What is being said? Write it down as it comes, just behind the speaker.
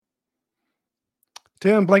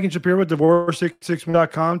Tim Blankenship here with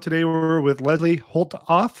Divorce661.com. Today we're with Leslie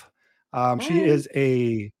Holthoff. She Hi. is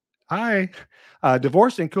a hi,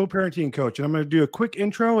 divorce and co-parenting coach. And I'm going to do a quick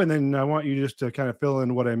intro, and then I want you just to kind of fill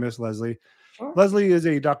in what I missed, Leslie. Sure. Leslie is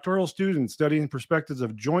a doctoral student studying perspectives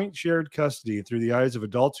of joint shared custody through the eyes of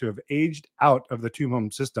adults who have aged out of the two-home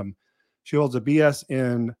system. She holds a BS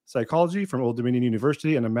in psychology from Old Dominion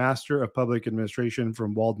University and a Master of Public Administration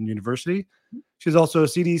from Walden University. She's also a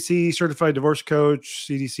CDC certified divorce coach,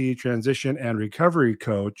 CDC transition and recovery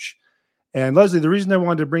coach. And Leslie, the reason I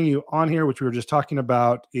wanted to bring you on here, which we were just talking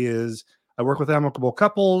about, is I work with amicable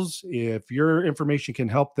couples. If your information can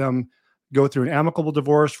help them go through an amicable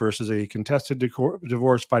divorce versus a contested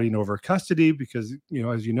divorce fighting over custody, because,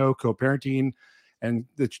 as you know, co-parenting and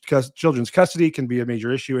the children's custody can be a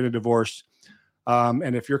major issue in a divorce.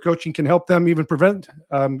 And if your coaching can help them even prevent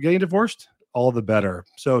getting divorced, all the better.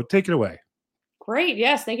 So take it away. Great.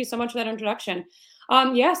 Yes. Thank you so much for that introduction.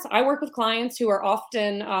 Yes, I work with clients who are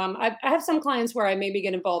often, I have some clients where I maybe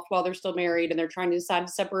get involved while they're still married and they're trying to decide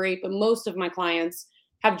to separate, but most of my clients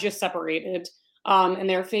have just separated. And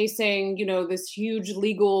they're facing, this huge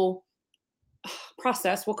legal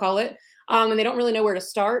process, we'll call it. And they don't really know where to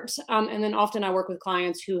start. And then often I work with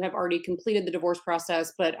clients who have already completed the divorce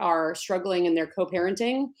process, but are struggling in their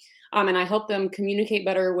co-parenting. And I help them communicate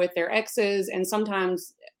better with their exes and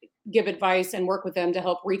sometimes give advice and work with them to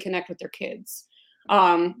help reconnect with their kids.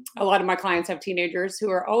 A lot of my clients have teenagers who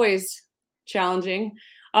are always challenging.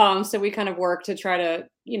 So we kind of work to try to,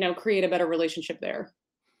 create a better relationship there.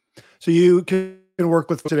 So you can work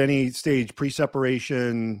with folks at any stage,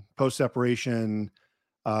 pre-separation, post-separation,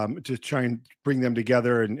 to try and bring them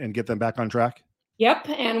together and get them back on track? Yep.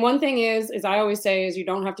 And one thing is I always say is you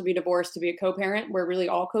don't have to be divorced to be a co-parent. We're really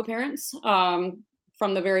all co-parents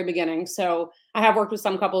from the very beginning. So I have worked with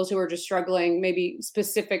some couples who are just struggling, maybe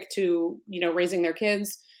specific to, raising their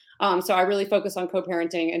kids. So I really focus on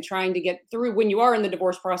co-parenting and trying to get through when you are in the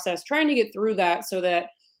divorce process, trying to get through that so that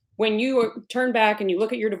when you turn back and you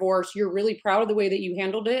look at your divorce, you're really proud of the way that you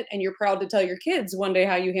handled it. And you're proud to tell your kids one day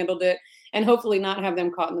how you handled it and hopefully not have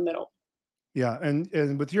them caught in the middle. Yeah,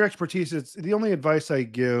 and with your expertise, it's the only advice I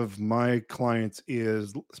give my clients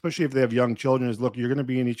is, especially if they have young children, is look, you're going to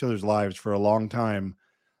be in each other's lives for a long time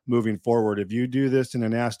moving forward. If you do this in a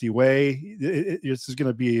nasty way, this is going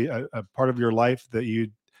to be a part of your life that you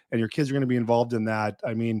and your kids are going to be involved in that.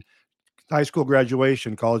 I mean, high school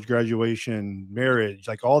graduation, college graduation, marriage,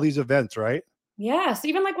 like all these events, right? Yes,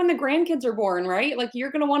 even like when the grandkids are born, right? Like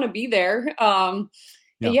you're gonna want to be there.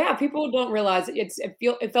 And Yeah. yeah, people don't realize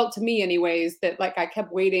it felt to me anyways that like I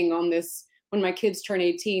kept waiting on this when my kids turn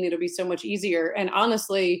 18, it'll be so much easier. And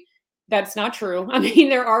honestly, that's not true. I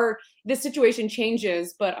mean, this situation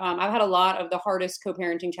changes, but I've had a lot of the hardest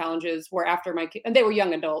co-parenting challenges where after my kids, and they were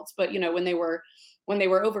young adults, but when they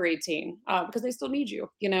were over 18, because they still need you.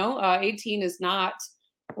 18 is not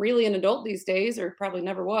really an adult these days, or probably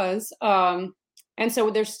never was. And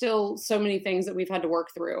so there's still so many things that we've had to work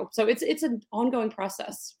through. So it's an ongoing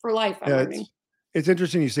process for life, I'm Yeah, learning. it's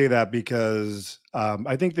interesting you say that because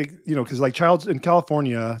I think that because like child in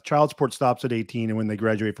California, child support stops at 18 and when they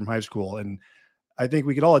graduate from high school, and I think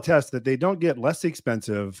we could all attest that they don't get less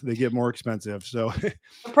expensive; they get more expensive. So The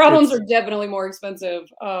problems are it's definitely more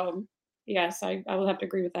expensive. Yes, I will have to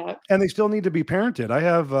agree with that. and they still need to be parented. I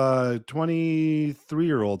have a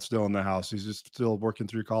 23-year-old still in the house. He's just still working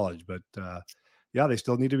through college, but yeah, they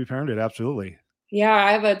still need to be parented. Absolutely. Yeah,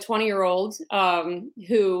 I have a 20-year-old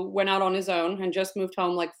who went out on his own and just moved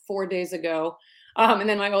home like 4 days ago. And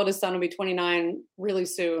then my oldest son will be 29 really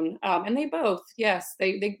soon. And they both, yes,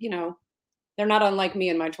 they're not unlike me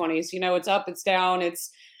in my 20s. It's up, it's down,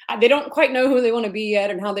 they don't quite know who they want to be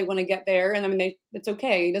yet and how they want to get there. And I mean, it's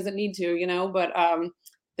okay. He doesn't need to, but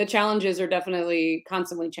the challenges are definitely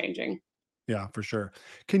constantly changing. Yeah, for sure.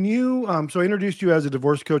 Can you so I introduced you as a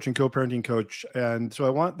divorce coach and co-parenting coach. And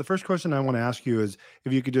so the first question I want to ask you is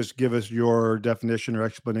if you could just give us your definition or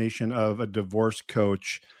explanation of a divorce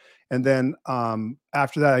coach. And then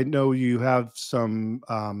after that, I know you have some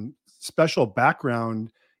special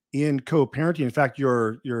background in co-parenting. In fact,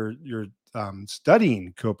 you're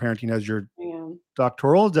studying co-parenting as your Yeah.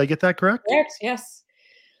 doctoral. Did I get that correct? Correct. Yes.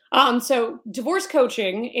 So divorce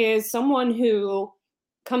coaching is someone who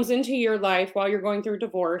comes into your life while you're going through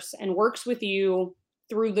divorce and works with you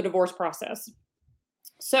through the divorce process.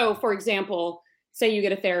 So, for example, say you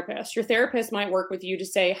get a therapist. Your therapist might work with you to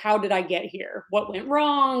say, "How did I get here? What went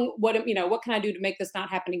wrong? What can I do to make this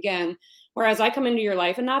not happen again?" Whereas I come into your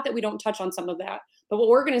life, and not that we don't touch on some of that, but what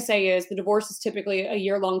we're going to say is the divorce is typically a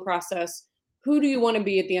year-long process. Who do you want to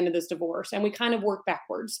be at the end of this divorce? And we kind of work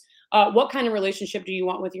backwards. What kind of relationship do you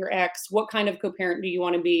want with your ex? What kind of co-parent do you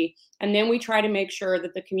want to be? And then we try to make sure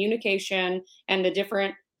that the communication and the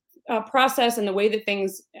different process and the way that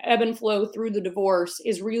things ebb and flow through the divorce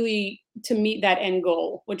is really to meet that end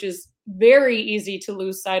goal, which is very easy to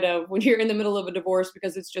lose sight of when you're in the middle of a divorce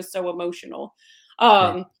because it's just so emotional.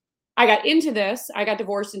 Right. I got into this. I got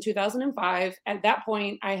divorced in 2005. At that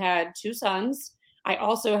point, I had two sons. I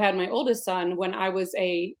also had my oldest son when I was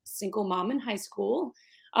a single mom in high school.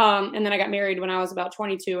 And then I got married when I was about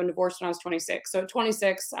 22 and divorced when I was 26. So at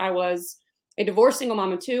 26, I was a divorced single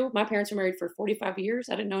mom of two. My parents were married for 45 years.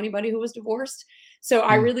 I didn't know anybody who was divorced. So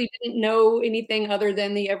I Mm. really didn't know anything other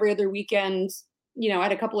than the every other weekend. I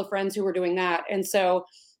had a couple of friends who were doing that. And so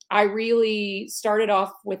I really started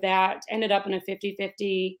off with that, ended up in a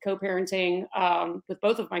 50-50 co-parenting with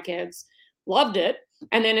both of my kids, loved it,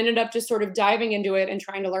 and then ended up just sort of diving into it and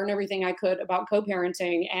trying to learn everything I could about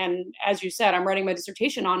co-parenting. And as you said, I'm writing my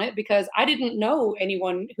dissertation on it because I didn't know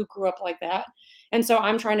anyone who grew up like that. And so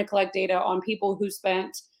I'm trying to collect data on people who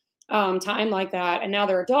spent time like that, and now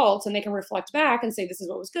they're adults and they can reflect back and say, this is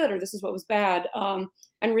what was good or this is what was bad,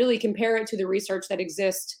 and really compare it to the research that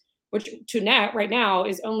exists, which right now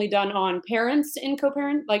is only done on parents in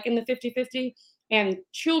co-parent, like in the 50-50, and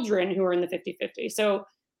children who are in the 50-50. So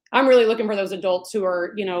I'm really looking for those adults who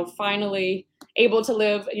are, finally able to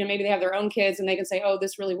live, maybe they have their own kids and they can say, oh,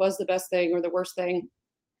 this really was the best thing or the worst thing.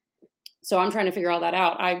 So I'm trying to figure all that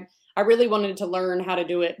out. I really wanted to learn how to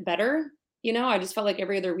do it better. I just felt like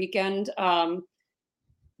every other weekend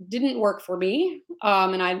didn't work for me.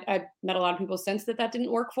 And I've met a lot of people since that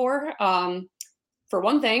didn't work for. For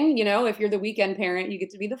one thing, if you're the weekend parent, you get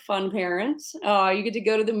to be the fun parent. You get to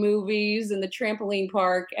go to the movies and the trampoline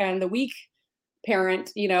park, and the week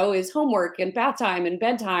parent, is homework and bath time and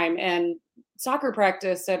bedtime and soccer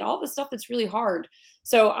practice and all the stuff that's really hard.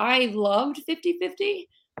 So I loved 50-50.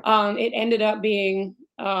 It ended up being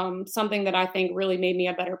something that I think really made me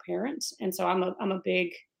a better parent. And so I'm a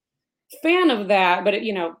big fan of that, but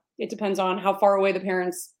it depends on how far away the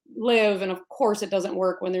parents live. And of course it doesn't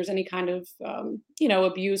work when there's any kind of,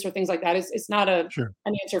 abuse or things like that. It's not Sure.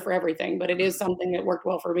 an answer for everything, but it is something that worked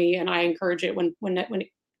well for me. And I encourage it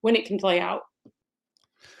when it can play out.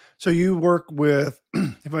 So you work with,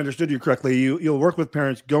 if I understood you correctly, you'll work with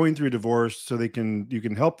parents going through divorce so you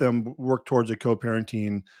can help them work towards a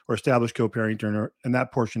co-parenting or establish co-parenting and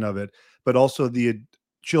that portion of it, but also the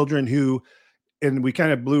children who, and we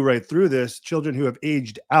kind of blew right through this, children who have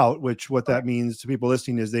aged out, which what that Correct. means to people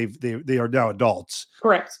listening is they are now adults,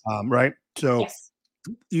 Correct. right? So Yes.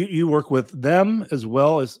 you work with them as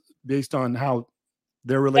well as based on how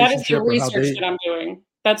their That is the relationship or how research they, that I'm doing.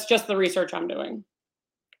 That's just the research I'm doing.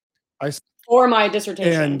 I, s- For my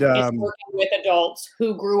dissertation, and is working with adults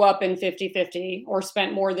who grew up in 50-50 or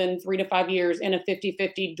spent more than 3 to 5 years in a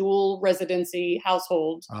 50-50 dual residency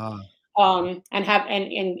household, uh,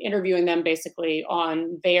 and interviewing them basically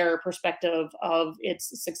on their perspective of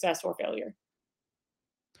its success or failure.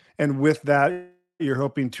 and with that, you're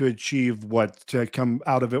hoping to achieve what, to come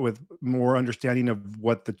out of it with more understanding of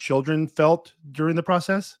what the children felt during the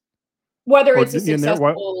process, Whether or it's a in there,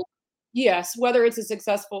 what? successful Yes, whether it's a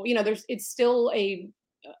successful, it's still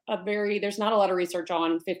there's not a lot of research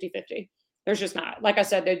on 50-50. There's just not. Like I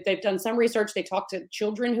said, they've done some research. They talked to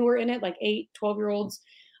children who were in it, like 8, 12-year-olds.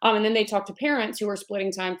 And then they talk to parents who are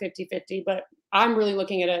splitting time 50-50. But I'm really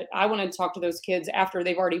looking at it. I want to talk to those kids after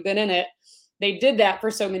they've already been in it. They did that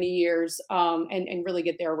for so many years, and really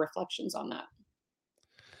get their reflections on that.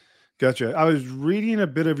 Gotcha. I was reading a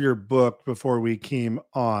bit of your book before we came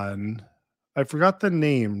on. I forgot the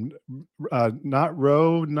name. Not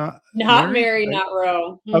Roe, not Not Mary. Mary, not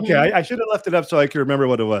Roe. Okay, Mhm. I should have left it up so I could remember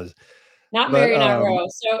what it was. Not But Mary, not Roe.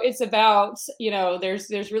 So it's about,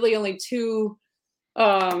 there's really only two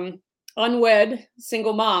um unwed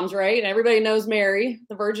single moms, right? And everybody knows Mary,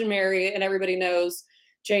 the Virgin Mary, and everybody knows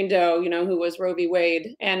Jane Doe, who was Roe v.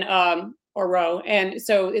 Wade, and or Roe. And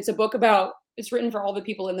so it's written for all the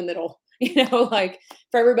people in the middle, like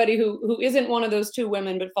for everybody who isn't one of those two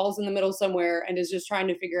women but falls in the middle somewhere and is just trying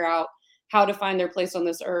to figure out how to find their place on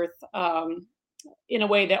this earth, in a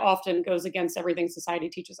way that often goes against everything society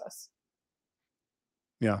teaches us.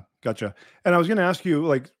 yeah, gotcha. And I was going to ask you,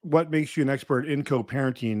 like, what makes you an expert in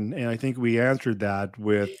co-parenting? And I think we answered that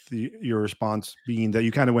with your response being that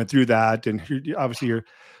you kind of went through that, and obviously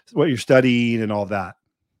what you're studying and all that.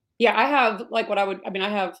 Yeah, I have like I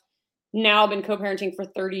have now been co-parenting for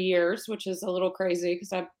 30 years, which is a little crazy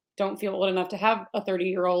because I don't feel old enough to have a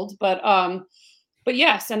 30-year-old. But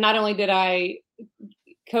yes, and not only did I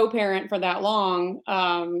co-parent for that long,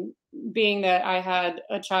 being that I had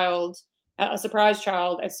a child a surprise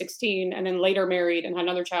child at 16, and then later married and had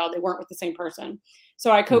another child. They weren't with the same person.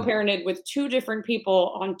 So I co-parented with two different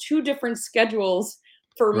people on two different schedules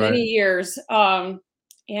for Right. many years. And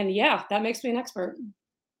yeah, that makes me an expert.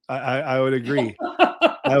 I would agree.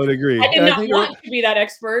 I would agree. I did And I not think want to be that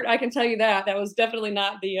expert. I can tell you that. That was definitely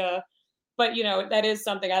not the but that is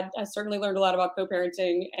something I certainly learned a lot about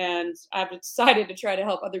co-parenting, and I've decided to try to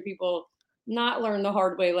help other people not learn the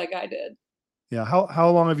hard way like I did. yeah. How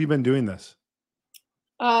long have you been doing this?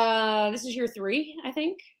 This is year 3, I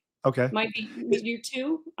think. Okay. Might be Is, year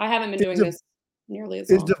 2. I haven't been is, doing di- this nearly as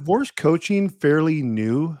is long. divorce coaching fairly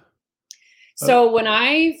new? So when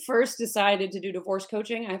I first decided to do divorce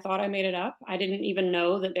coaching, I thought I made it up. I didn't even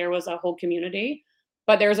know that there was a whole community,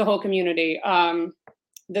 but there's a whole community.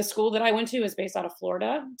 The school that I went to is based out of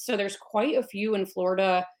Florida, so there's quite a few in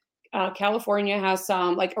Florida. California has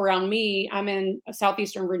some. Like around me, I'm in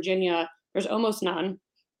southeastern Virginia. There's almost none,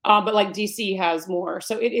 but like DC has more.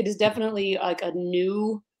 So it is definitely like a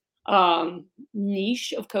new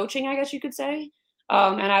niche of coaching, I guess you could say.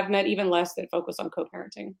 And I've met even less that focus on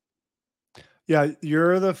co-parenting. Yeah,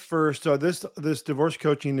 you're the first. So this divorce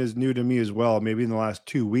coaching is new to me as well, maybe in the last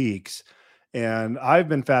 2 weeks. And I've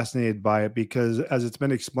been fascinated by it because as it's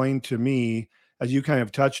been explained to me, as you kind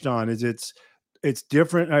of touched on, is it's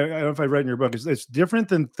different. I don't know if I read in your book, it's different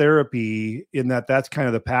than therapy in that that's kind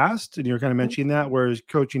of the past. And you're kind of mentioning that, whereas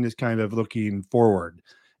coaching is kind of looking forward.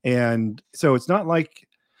 And so it's not like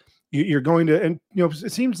you're going to, and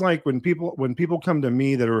it seems like when people come to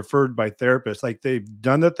me that are referred by therapists, like they've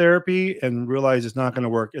done the therapy and realize it's not going to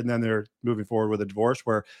work, and then they're moving forward with a divorce.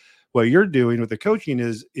 Where what you're doing with the coaching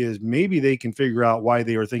is maybe they can figure out why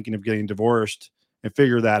they were thinking of getting divorced and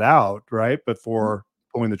figure that out right before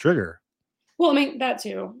pulling the trigger. Well, I mean, that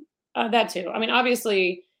too. That too. I mean,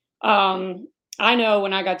 obviously, I know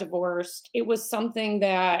when I got divorced, it was something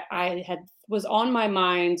that I had was on my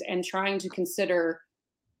mind and trying to consider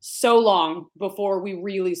so long before we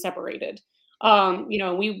really separated.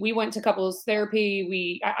 We went to couples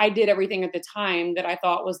therapy. I did everything at the time that I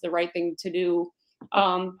thought was the right thing to do.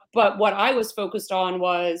 But what I was focused on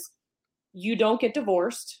was you don't get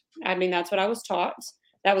divorced. I mean, that's what I was taught.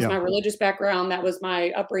 That was Yeah. my religious background. That was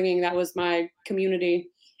my upbringing. That was my community.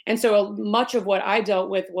 And so much of what I dealt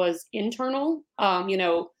with was internal.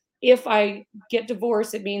 If I get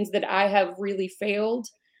divorced, it means that I have really failed.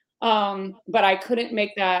 But I couldn't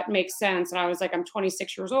make that make sense. And I was like, I'm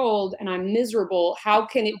 26 years old and I'm miserable. How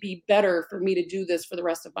can it be better for me to do this for the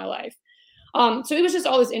rest of my life? So it was just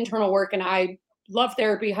all this internal work, and I love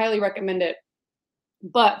therapy, highly recommend it.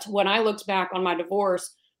 But when I looked back on my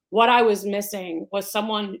divorce, what I was missing was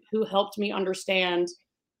someone who helped me understand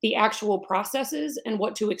the actual processes and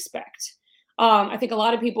what to expect. I think a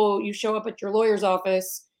lot of people, you show up at your lawyer's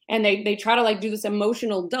office and they try to like do this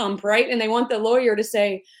emotional dump, right? And they want the lawyer to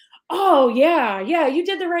say, "Oh yeah, yeah, you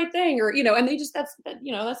did the right thing," or and they just that's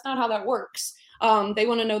not how that works. They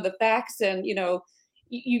want to know the facts, and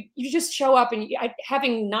you just show up, and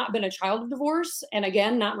having not been a child of divorce, and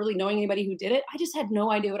again not really knowing anybody who did it, I just had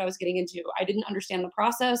no idea what I was getting into. I didn't understand the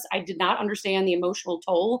process. I did not understand the emotional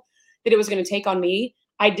toll that it was going to take on me.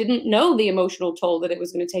 I didn't know the emotional toll that it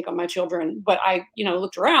was going to take on my children, but I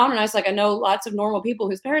looked around and I was like, I know lots of normal people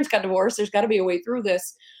whose parents got divorced. There's got to be a way through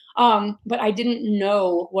this. But I didn't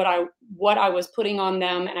know what I was putting on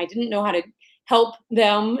them, and I didn't know how to help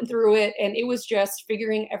them through it. And it was just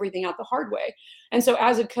figuring everything out the hard way. And so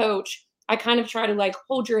as a coach, I kind of try to like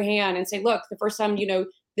hold your hand and say, look, the first time,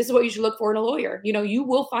 this is what you should look for in a lawyer. You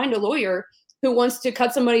will find a lawyer who wants to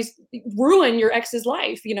ruin your ex's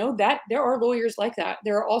life. That there are lawyers like that.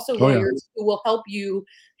 There are also Oh, yeah. lawyers who will help you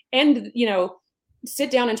end,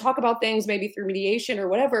 sit down and talk about things maybe through mediation or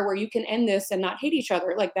whatever, where you can end this and not hate each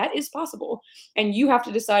other. Like that is possible. And you have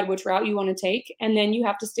to decide which route you want to take. And then you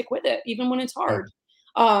have to stick with it, even when it's hard.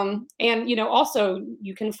 And also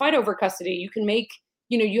you can fight over custody. You can make,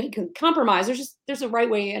 you can compromise. There's a right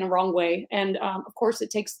way and a wrong way. And of course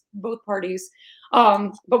it takes both parties.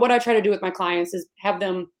 But what I try to do with my clients is have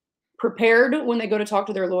them prepared when they go to talk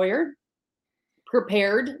to their lawyer,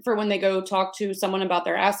 prepared for when they go talk to someone about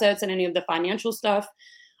their assets and any of the financial stuff.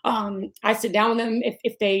 I sit down with them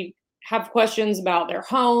if they have questions about their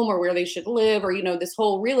home or where they should live, or this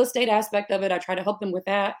whole real estate aspect of it. I try to help them with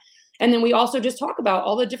that. And then we also just talk about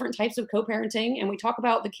all the different types of co-parenting, and we talk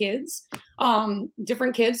about the kids.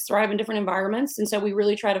 Different kids thrive in different environments. And so we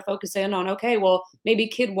really try to focus in on, okay, well, maybe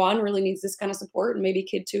kid 1 really needs this kind of support, and maybe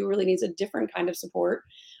kid 2 really needs a different kind of support.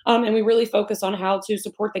 And we really focus on how to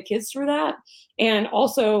support the kids through that. And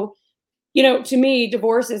also, to me,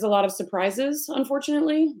 divorce is a lot of surprises,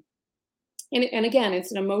 unfortunately. And again,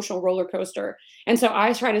 it's an emotional roller coaster. And so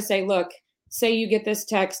I try to say, look, say you get this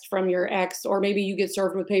text from your ex, or maybe you get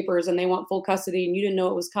served with papers and they want full custody and you didn't know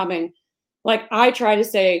it was coming. Like, I try to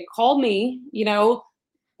say, call me,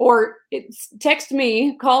 or it's text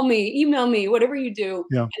me, call me, email me, whatever you do,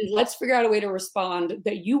 Yeah. and let's figure out a way to respond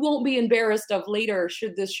that you won't be embarrassed of later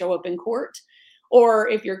should this show up in court. Or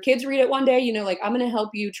if your kids read it one day, like, I'm going to help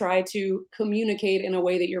you try to communicate in a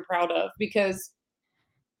way that you're proud of, because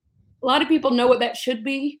a lot of people know what that should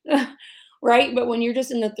be, right? But when you're just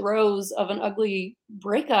in the throes of an ugly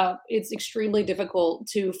breakup, it's extremely difficult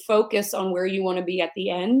to focus on where you want to be at the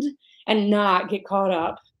end and not get caught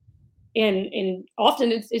up in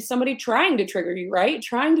often it's somebody trying to trigger you, right?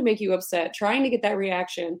 Trying to make you upset, trying to get that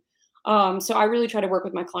reaction. So I really try to work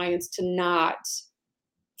with my clients to not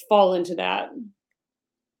fall into that.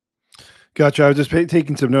 Gotcha. I was just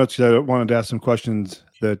taking some notes because I wanted to ask some questions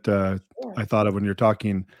that Sure. I thought of when you're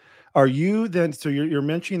talking. Are you then? So you're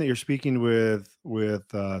mentioning that you're speaking with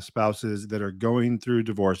spouses that are going through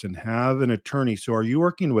divorce and have an attorney. So are you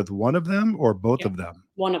working with one of them or both Yeah, of them?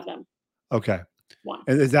 one of them. Okay. One.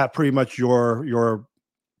 And is that pretty much your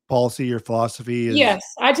policy, your philosophy? Is Yes,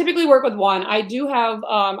 I typically work with one. I do have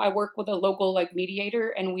I work with a local, like,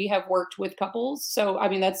 mediator, and we have worked with couples. So I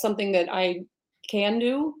mean, that's something that I can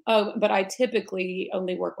do, but I typically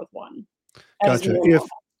only work with one as gotcha. normal.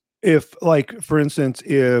 If like for instance,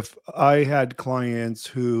 if I had clients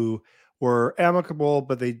who were amicable,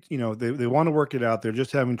 but they want to work it out, they're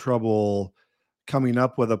just having trouble coming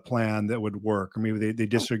up with a plan that would work, or maybe they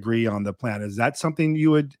disagree on the plan. Is that something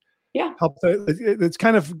you would Yeah. help? It's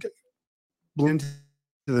kind of blend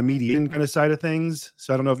to the mediation kind of side of things.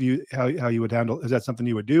 So I don't know if how you would handle. Is that something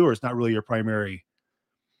you would do, or it's not really your primary?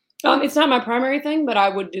 It's not my primary thing, but I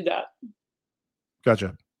would do that.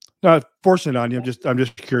 Gotcha. Not forcing it on you. I'm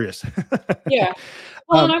just curious. Yeah.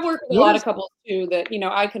 Well, and I work with a What lot of is couples too that,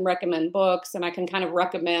 I can recommend books, and I can kind of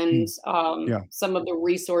recommend mm, yeah, some of the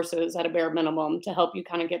resources at a bare minimum to help you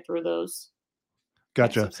kind of get through those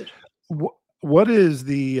types gotcha. of situations. What is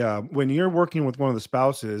the when you're working with one of the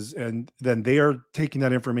spouses and then they are taking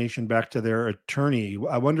that information back to their attorney?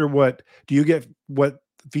 I wonder, what do you get, what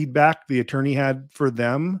feedback the attorney had for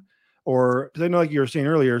them? Or because I know, like you were saying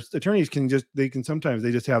earlier, attorneys can sometimes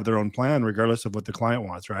they just have their own plan regardless of what the client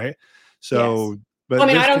wants, right? Yes. So, Well, I but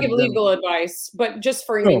mean, I this don't give can then legal advice, but just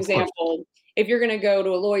for an no, of course, example, if you're going to go to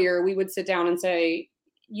a lawyer, we would sit down and say,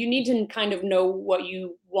 you need to kind of know what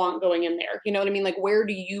you want going in there. You know what I mean? Like, where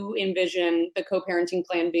do you envision the co-parenting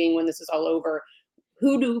plan being when this is all over?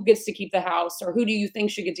 Who gets to keep the house, or who do you think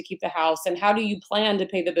should get to keep the house? And how do you plan to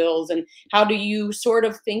pay the bills? And how do you sort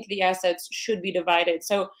of think the assets should be divided?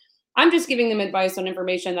 So I'm just giving them advice on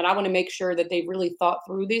information that I want to make sure that they've really thought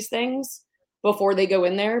through these things before they go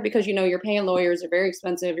in there, because you're paying lawyers, they're very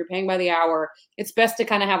expensive, you're paying by the hour. It's best to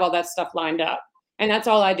kind of have all that stuff lined up. And that's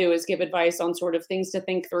all I do, is give advice on sort of things to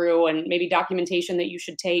think through, and maybe documentation that you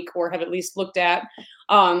should take or have at least looked at,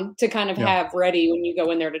 to kind of yeah, have ready when you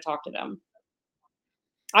go in there to talk to them.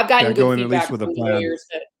 I've yeah, gotten good going at least feedback with a from the plan. lawyers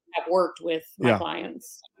that have worked with my Yeah,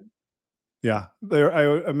 clients. yeah.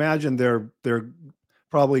 I imagine they're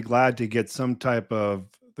probably glad to get some type of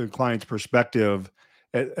the client's perspective,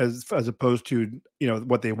 as opposed to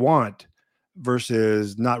what they want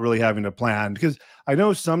versus not really having a plan. Because I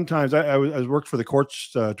know sometimes I worked for the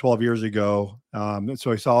courts 12 years ago, and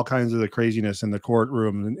so I saw all kinds of the craziness in the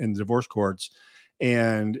courtroom in divorce courts,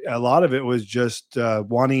 and a lot of it was just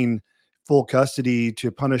wanting full custody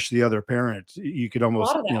to punish the other parent. You could A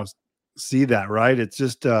almost lot of that. see that, right? It's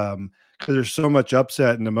just because there's so much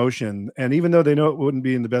upset and emotion. And even though they know it wouldn't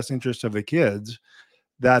be in the best interest of the kids,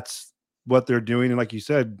 that's what they're doing. And like you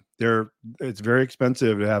said, it's very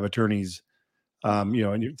expensive to have attorneys,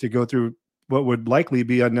 and to go through what would likely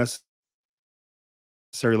be unnecessary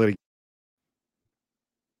litigation.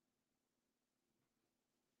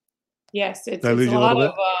 Yes, it's Did I it's lose a you a lot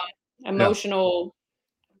little of bit? Yeah. emotional,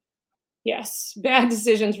 yes, bad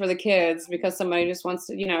decisions for the kids because somebody just wants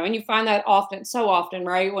to, and you find that often, so often,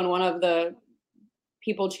 right? When one of the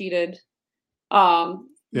people cheated,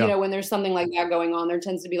 Yeah. when there's something like that going on, there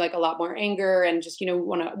tends to be like a lot more anger and just,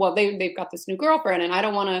 want to, well, they've got this new girlfriend and I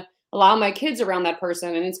don't want to allow my kids around that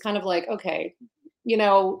person. And it's kind of like, okay,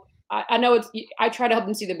 I know I try to help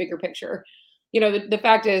them see the bigger picture. The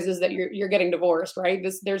fact is that you're getting divorced, right?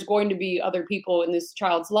 There's going to be other people in this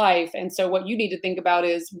child's life. And so what you need to think about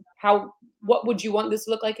is what would you want this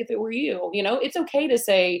to look like if it were you? It's okay to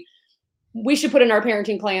say, we should put in our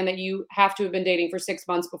parenting plan that you have to have been dating for 6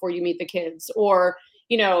 months before you meet the kids. Or,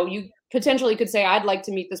 you potentially could say, I'd like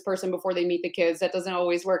to meet this person before they meet the kids. That doesn't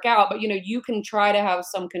always work out, but you can try to have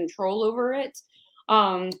some control over it.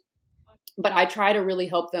 Um, but I try to really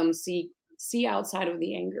help them see outside of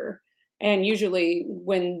the anger And usually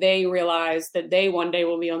when they realize that they one day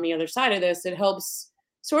will be on the other side of this, it helps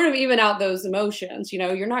sort of even out those emotions.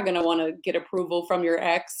 You're not going to want to get approval from your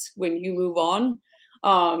ex when you move on.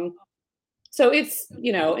 Um, so it's,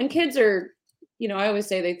 and kids are, I always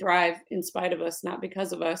say they thrive in spite of us, not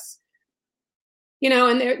because of us.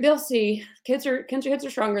 And they'll see kids are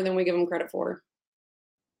stronger than we give them credit for.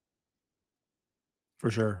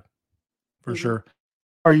 For sure. For Mhm. sure.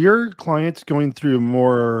 Are your clients going through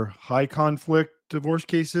more high conflict divorce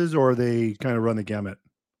cases, or they kind of run the gamut?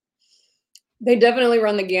 They definitely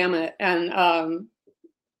run the gamut. And I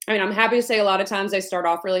mean, I'm happy to say a lot of times they start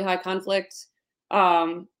off really high conflict.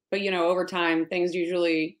 But over time, things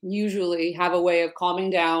usually have a way of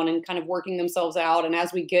calming down and kind of working themselves out. And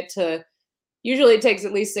as we get to, usually it takes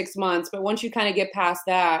at least 6 months, but once you kind of get past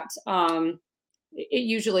that, it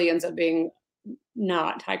usually ends up being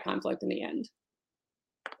not high conflict in the end.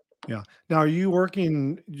 Yeah. Now, are you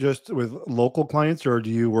working just with local clients, or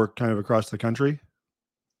do you work kind of across the country?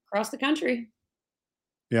 Across the country.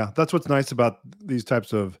 Yeah, that's what's nice about these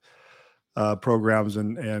types of programs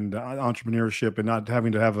and entrepreneurship, and not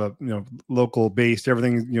having to have a local based.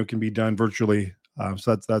 Everything can be done virtually.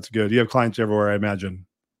 So that's good. You have clients everywhere, I imagine.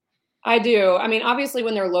 I do. I mean, obviously,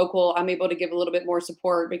 when they're local, I'm able to give a little bit more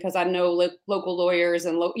support because I know local lawyers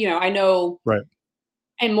and I know Right.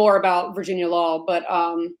 and more about Virginia law, but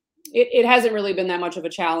it hasn't really been that much of a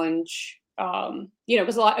challenge.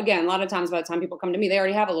 Because a lot of times by the time people come to me, they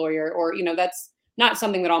already have a lawyer, or that's not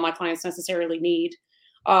something that all my clients necessarily need.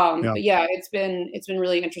 Yeah. But yeah, it's been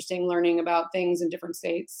really interesting learning about things in different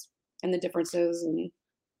states and the differences. And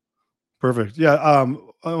Perfect. Yeah.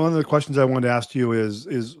 One of the questions I wanted to ask you is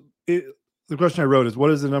it, the question I wrote is,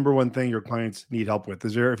 what is the number one thing your clients need help with?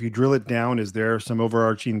 Is there, if you drill it down, is there some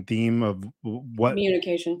overarching theme of what?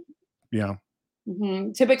 communication. Yeah.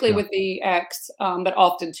 Typically Yeah. with the ex, but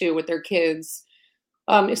often too with their kids.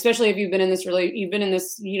 Especially if you've been in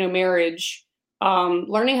this marriage.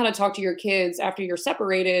 Learning how to talk to your kids after you're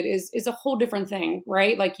separated is a whole different thing,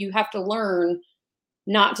 right? Like you have to learn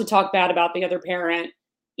not to talk bad about the other parent,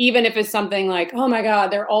 even if it's something like, oh my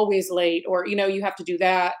God, they're always late, or you have to do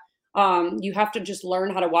that. You have to just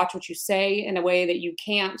learn how to watch what you say in a way that you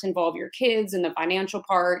can't involve your kids in the financial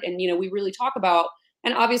part. And we really talk about,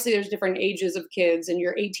 and obviously there's different ages of kids, and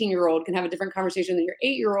your 18-year-old can have a different conversation than your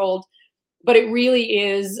 8-year-old, but it really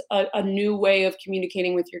is a new way of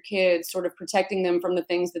communicating with your kids, sort of protecting them from the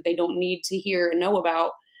things that they don't need to hear and know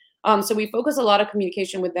about. So we focus a lot of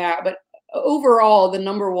communication with that. But overall, the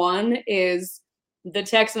number one is the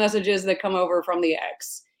text messages that come over from the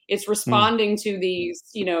ex. It's Mm, responding to these,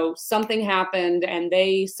 something happened and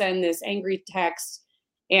they send this angry text,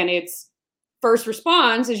 and its first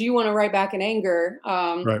response is you want to write back in anger.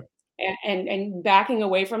 right. And backing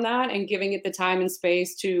away from that and giving it the time and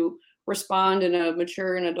space to respond in a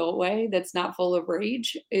mature and adult way that's not full of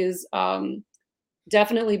rage is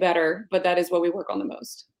definitely better, but that is what we work on the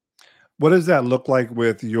most. What does that look like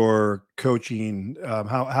with your coaching?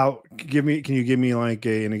 How can you give me like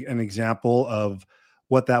an example of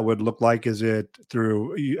what that would look like? Is it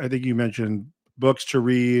through, I think you mentioned books to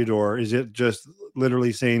read, or is it just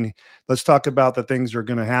literally saying, let's talk about the things that are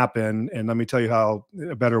going to happen and let me tell you how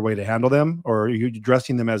a better way to handle them, or are you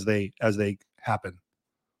addressing them as they happen?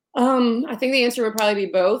 I think the answer would probably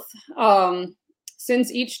be both.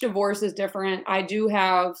 Since each divorce is different, I do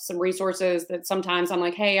have some resources that sometimes I'm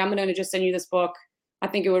like, hey, I'm going to just send you this book. I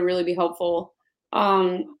think it would really be helpful.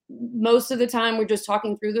 Most of the time, we're just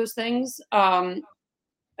talking through those things. And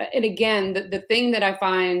again, the thing that I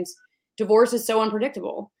find, divorce is so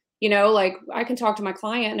unpredictable. Like I can talk to my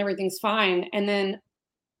client and everything's fine. And then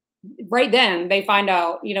right then they find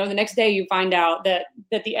out, the next day you find out that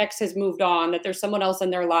the ex has moved on, that there's someone else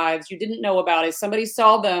in their lives you didn't know about it. Somebody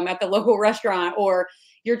saw them at the local restaurant, or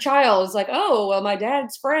your child is like, oh, well, my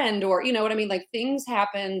dad's friend, or you know what I mean? Like things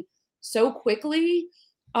happen so quickly,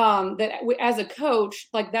 that as a coach,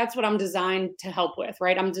 like that's what I'm designed to help with,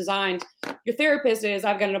 right? Your therapist is,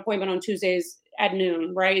 I've got an appointment on Tuesdays at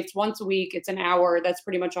noon, right? It's once a week, it's an hour. That's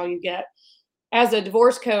pretty much all you get. As a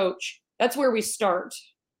divorce coach, that's where we start,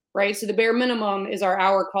 right? So the bare minimum is our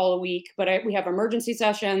hour call a week, but we have emergency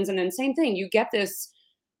sessions. And then same thing, you get this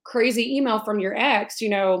crazy email from your ex,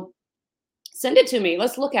 send it to me.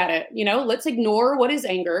 Let's look at it. Let's ignore what is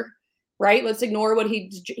anger, right? Let's ignore what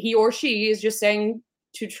he or she is just saying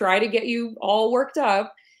to try to get you all worked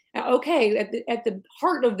up. Okay, at the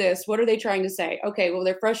heart of this, what are they trying to say? Okay, well,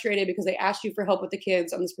 they're frustrated because they asked you for help with the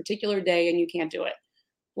kids on this particular day and you can't do it.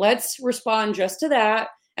 Let's respond just to that,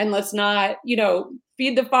 and let's not,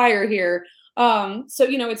 feed the fire here. So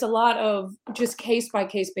it's a lot of just case by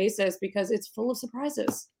case basis because it's full of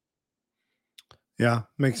surprises. Yeah,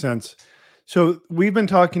 makes sense. So we've been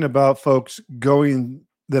talking about folks going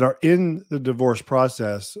that are in the divorce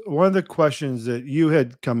process. One of the questions that you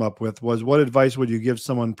had come up with was, what advice would you give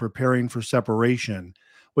someone preparing for separation?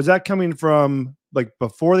 Was that coming from like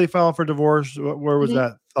before they file for divorce? Where was Mhm.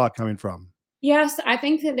 that thought coming from? Yes, I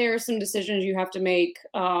think that there are some decisions you have to make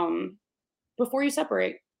before you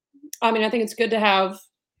separate. I mean, I think it's good to have,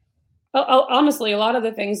 honestly, a lot of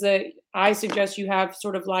the things that I suggest you have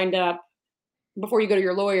sort of lined up before you go to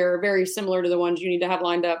your lawyer are very similar to the ones you need to have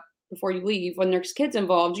lined up before you leave. When there's kids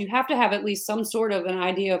involved, you have to have at least some sort of an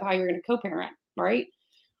idea of how you're going to co-parent, right?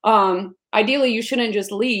 Ideally, you shouldn't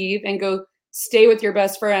just leave and go stay with your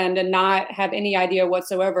best friend and not have any idea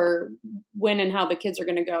whatsoever when and how the kids are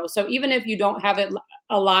going to go. So even if you don't have it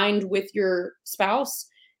aligned with your spouse,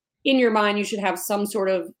 in your mind, you should have some sort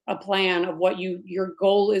of a plan of what your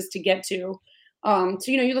goal is to get to. So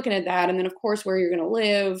you're looking at that, and then of course where you're going to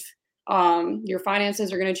live, your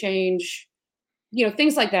finances are going to change,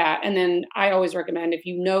 things like that. And then I always recommend, if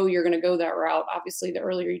you know you're going to go that route, obviously the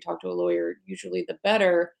earlier you talk to a lawyer, usually the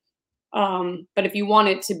better. But if you want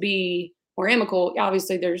it to be more amicable,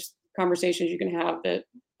 obviously there's conversations you can have that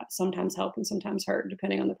sometimes help and sometimes hurt,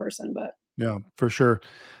 depending on the person. But Yeah, for sure.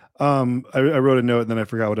 I wrote a note and then I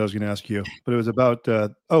forgot what I was going to ask you, but it was about,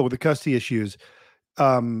 the custody issues.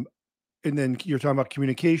 Um, and then you're talking about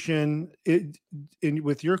communication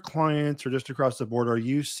with your clients or just across the board. Are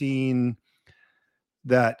you seeing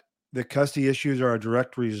that the custody issues are a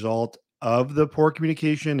direct result of the poor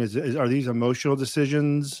communication? Are these emotional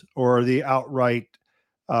decisions or are they outright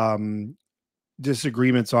um,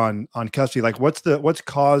 disagreements on custody? Like what's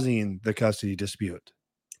causing the custody dispute?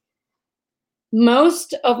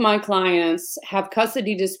 most of my clients have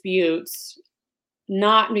custody disputes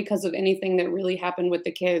not because of anything that really happened with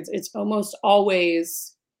the kids. It's almost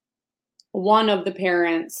always one of the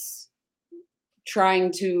parents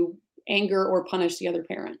trying to anger or punish the other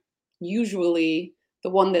parent. Usually, the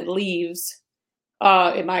one that leaves,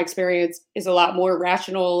 in my experience, is a lot more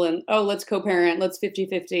rational and, oh, let's co parent, let's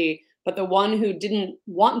 50-50. But the one who didn't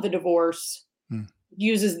want the divorce Hmm,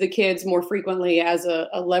 uses the kids more frequently as a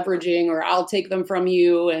leveraging, or I'll take them from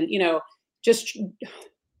you. And, just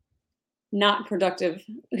not productive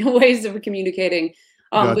ways of communicating.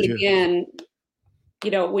 But gotcha. again,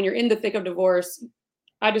 when you're in the thick of divorce,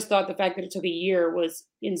 I just thought the fact that it took a year was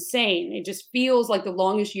insane. It just feels like the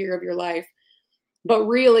longest year of your life. But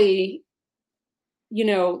really,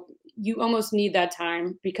 you almost need that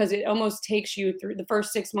time because it almost takes you through the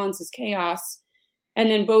first 6 months is chaos. And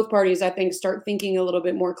then both parties, I think, start thinking a little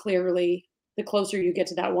bit more clearly the closer you get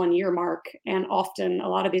to that 1 year mark. And often a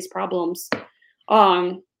lot of these problems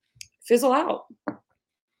um, fizzle out.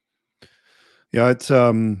 Yeah,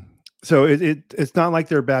 so it's not like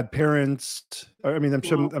they're bad parents. I mean,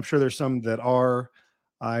 No. I'm sure there's some that are.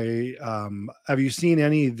 Have you seen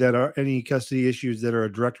any that are any custody issues that are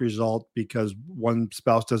a direct result because one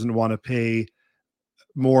spouse doesn't want to pay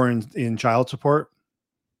more in child support?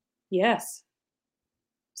 Yes,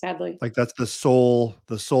 sadly. Like that's the sole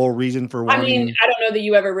reason for I mean, wanting. I don't know that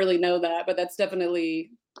you ever really know that, but that's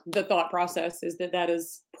definitely the thought process, is that that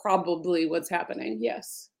is probably what's happening.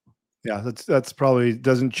 Yes. Yeah, that's probably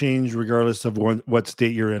doesn't change regardless of what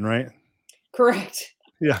state you're in, right? Correct.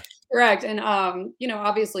 Yeah. Correct. And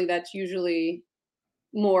obviously that's usually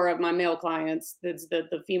more of my male clients. That's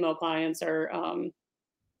the female clients are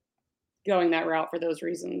going that route for those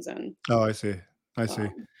reasons, and Oh, I see. I see.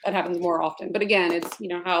 that happens more often. But again, it's,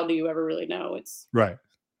 how do you ever really know? It's Right.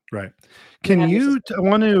 Right. you Can have your you suspicion. I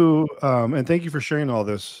want to and thank you for sharing all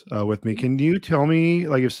this with me. Can you tell me,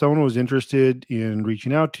 like, if someone was interested in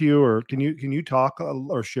reaching out to you, or can you talk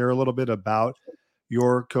or share a little bit about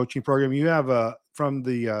your coaching program? You have from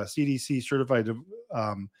the CDC certified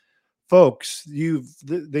um, folks.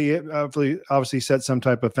 They obviously set some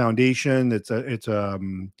type of foundation. It's a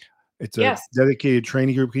Yes. dedicated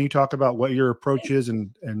training group. Can you talk about what your approach is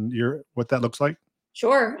and your what that looks like?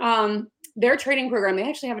 Sure. Their training program, they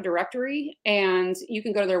actually have a directory, and you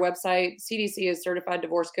can go to their website. CDC is Certified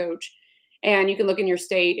Divorce Coach. And you can look in your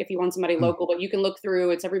state if you want somebody Hmm. local, but you can look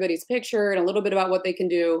through, it's everybody's picture and a little bit about what they can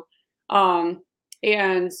do. Um,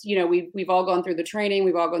 and we've all gone through the training,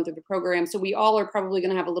 we've all gone through the program. So we all are probably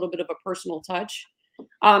going to have a little bit of a personal touch.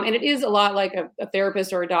 And it is a lot like a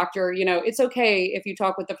therapist or a doctor. It's okay if you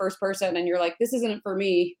talk with the first person and you're like, this isn't for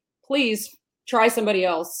me. Please try somebody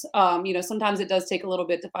else. Sometimes it does take a little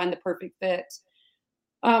bit to find the perfect fit.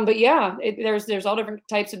 But yeah, there's all different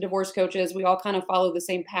types of divorce coaches. We all kind of follow the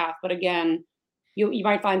same path. But again, you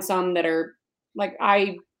might find some that are like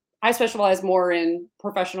I specialize more in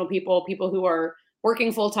professional people who are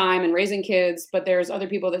working full time and raising kids, but there's other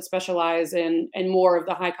people that specialize in more of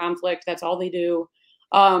the high conflict. That's all they do.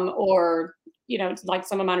 Or, it's like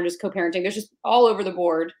some of mine are just co-parenting. There's just all over the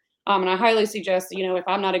board. And I highly suggest, if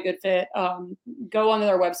I'm not a good fit, go onto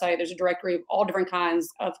their website. There's a directory of all different kinds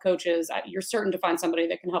of coaches. You're certain to find somebody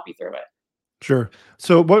that can help you through it. Sure.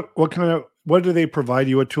 So what do they provide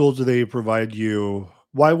you? What tools do they provide you?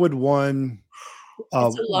 Why would one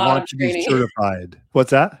It's a lot of want to be training. certified?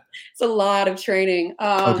 What's that? It's a lot of training.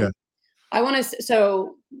 Okay.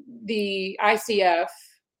 So the ICF,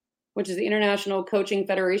 which is the International Coaching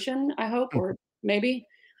Federation, I hope, or maybe,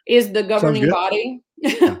 is the Sounds governing good. body.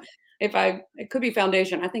 Yeah. It could be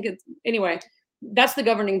foundation. I think anyway, that's the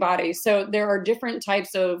governing body. So there are different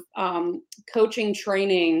types of coaching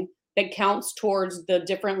training that counts towards the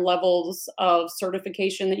different levels of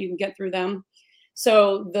certification that you can get through them.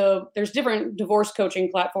 So there's different divorce coaching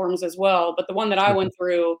platforms as well, but the one that I went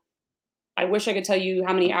through, I wish I could tell you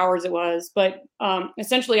how many hours it was, but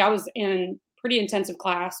essentially I was in pretty intensive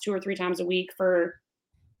class 2 or 3 times a week for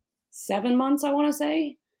 7 months, I want to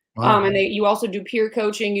say. Wow. And you also do peer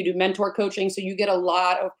coaching, you do mentor coaching, so you get a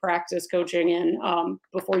lot of practice coaching in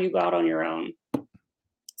before you go out on your own.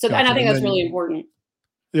 So, Gotcha. and I think that's really important.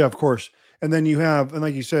 Yeah, of course. And then and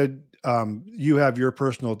like you said, you have your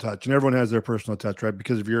personal touch, and everyone has their personal touch, right?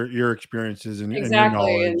 Because of your experiences and your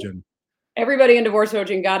knowledge. And everybody in divorce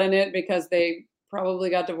coaching got in it because they probably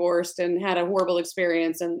got divorced and had a horrible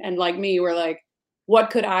experience. And like me, we're like, what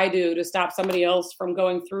could I do to stop somebody else from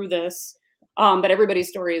going through this? But everybody's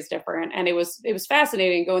story is different. And it was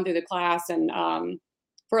fascinating going through the class and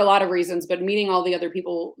for a lot of reasons, but meeting all the other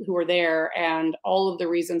people who were there and all of the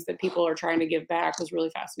reasons that people are trying to give back was really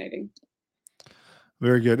fascinating.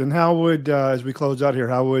 Very good. And how would, as we close out here,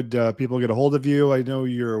 how would people get a hold of you? I know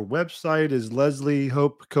your website is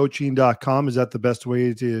lesliehopecoaching.com. Is that the best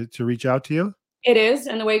way to reach out to you? It is.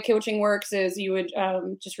 And the way coaching works is you would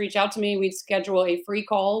just reach out to me. We'd schedule a free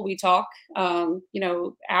call. We talk,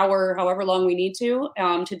 hour, however long we need to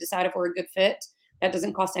decide if we're a good fit. That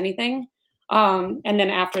doesn't cost anything. And then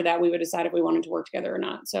after that, we would decide if we wanted to work together or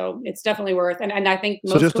not. So it's definitely worth, and I think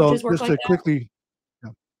most coaches work like that. Quickly. Yeah.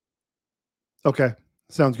 Okay.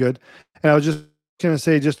 Sounds good. And I was just going to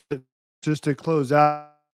say, just to close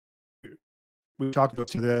out, we talked about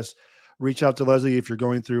this. Reach out to Leslie if you're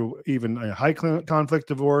going through even a high conflict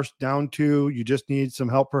divorce, down to you just need some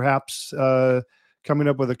help, perhaps coming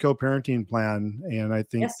up with a co-parenting plan. And I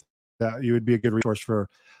think that you would be a good resource for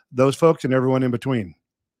those folks and everyone in between.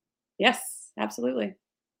 Yes, absolutely.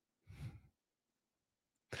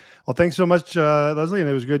 Well, thanks so much, Leslie, and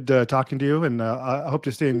it was good talking to you. And I hope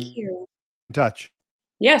to stay in touch.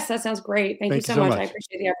 Yes, that sounds great. Thank you so much. I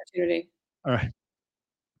appreciate the opportunity. All right.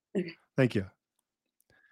 Okay. Thank you.